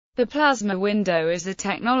The plasma window is a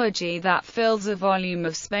technology that fills a volume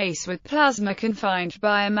of space with plasma confined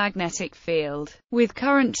by a magnetic field. With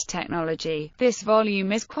current technology, this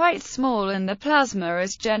volume is quite small and the plasma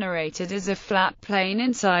is generated as a flat plane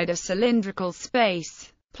inside a cylindrical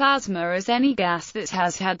space. Plasma is any gas that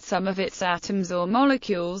has had some of its atoms or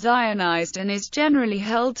molecules ionized and is generally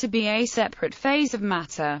held to be a separate phase of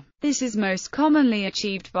matter. This is most commonly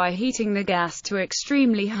achieved by heating the gas to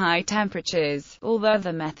extremely high temperatures, although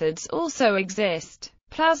other methods also exist.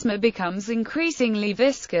 Plasma becomes increasingly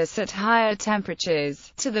viscous at higher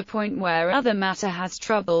temperatures, to the point where other matter has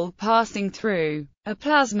trouble passing through. A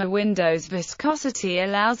plasma window's viscosity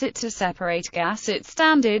allows it to separate gas at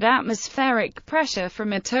standard atmospheric pressure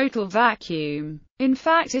from a total vacuum. In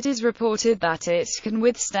fact, it is reported that it can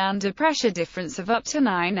withstand a pressure difference of up to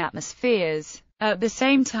 9 atmospheres. At the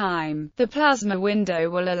same time, the plasma window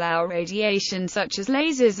will allow radiation such as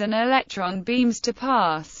lasers and electron beams to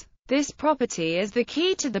pass. This property is the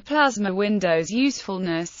key to the plasma window's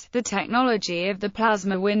usefulness. The technology of the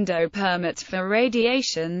plasma window permits for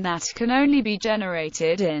radiation that can only be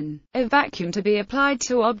generated in a vacuum to be applied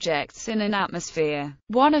to objects in an atmosphere.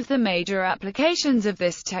 One of the major applications of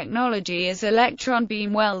this technology is electron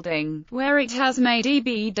beam welding, where it has made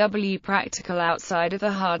EBW practical outside of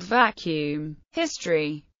the hard vacuum.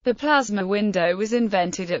 History. The plasma window was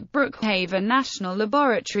invented at Brookhaven National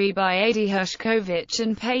Laboratory by Adi Hershkovich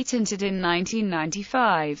and patented in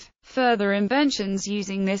 1995. Further inventions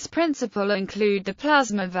using this principle include the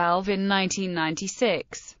plasma valve in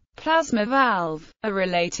 1996. Plasma valve. A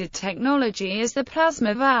related technology is the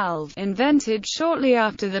plasma valve, invented shortly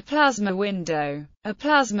after the plasma window. A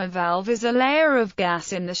plasma valve is a layer of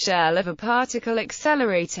gas in the shell of a particle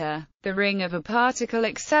accelerator. The ring of a particle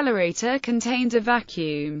accelerator contains a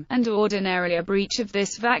vacuum, and ordinarily a breach of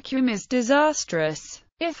this vacuum is disastrous.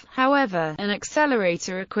 If, however, an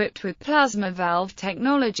accelerator equipped with plasma valve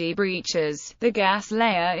technology breaches, the gas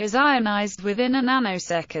layer is ionized within a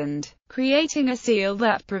nanosecond, creating a seal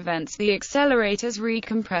that prevents the accelerator's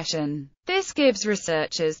recompression. This gives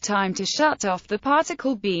researchers time to shut off the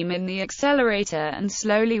particle beam in the accelerator and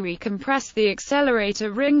slowly recompress the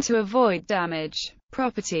accelerator ring to avoid damage.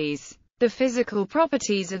 Properties. The physical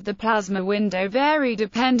properties of the plasma window vary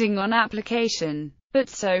depending on application, but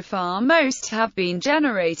so far most have been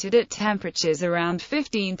generated at temperatures around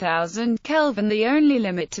 15,000 Kelvin. The only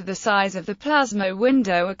limit to the size of the plasma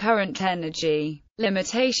window are current energy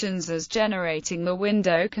limitations, as generating the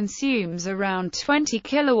window consumes around 20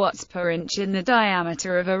 kilowatts per inch in the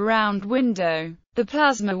diameter of a round window. The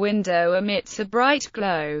plasma window emits a bright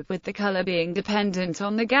glow, with the color being dependent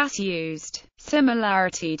on the gas used.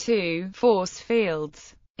 Similarity to force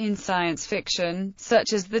fields. In science fiction,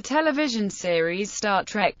 such as the television series Star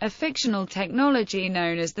Trek, a fictional technology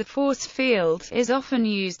known as the force field is often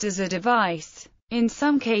used as a device. In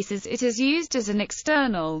some cases it is used as an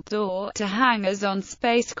external door to hangars on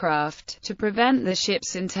spacecraft, to prevent the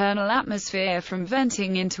ship's internal atmosphere from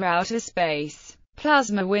venting into outer space.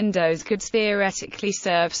 Plasma windows could theoretically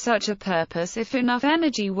serve such a purpose if enough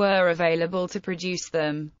energy were available to produce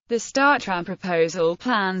them. The StarTran proposal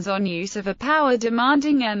plans on use of a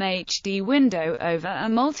power-demanding MHD window over a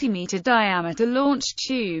multi-meter diameter launch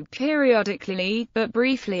tube, periodically, but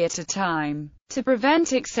briefly at a time, to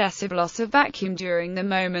prevent excessive loss of vacuum during the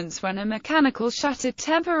moments when a mechanical shutter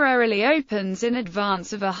temporarily opens in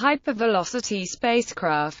advance of a hypervelocity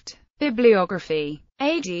spacecraft. Bibliography.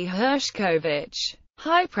 Adi Hershkovich.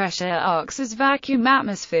 High-pressure arcs as vacuum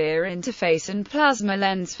atmosphere interface and plasma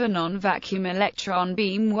lens for non-vacuum electron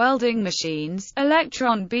beam welding machines,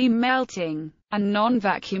 electron beam melting, and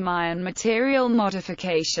non-vacuum ion material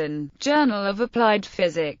modification. Journal of Applied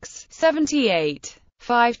Physics. 78.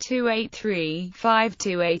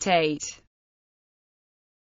 5283-5288.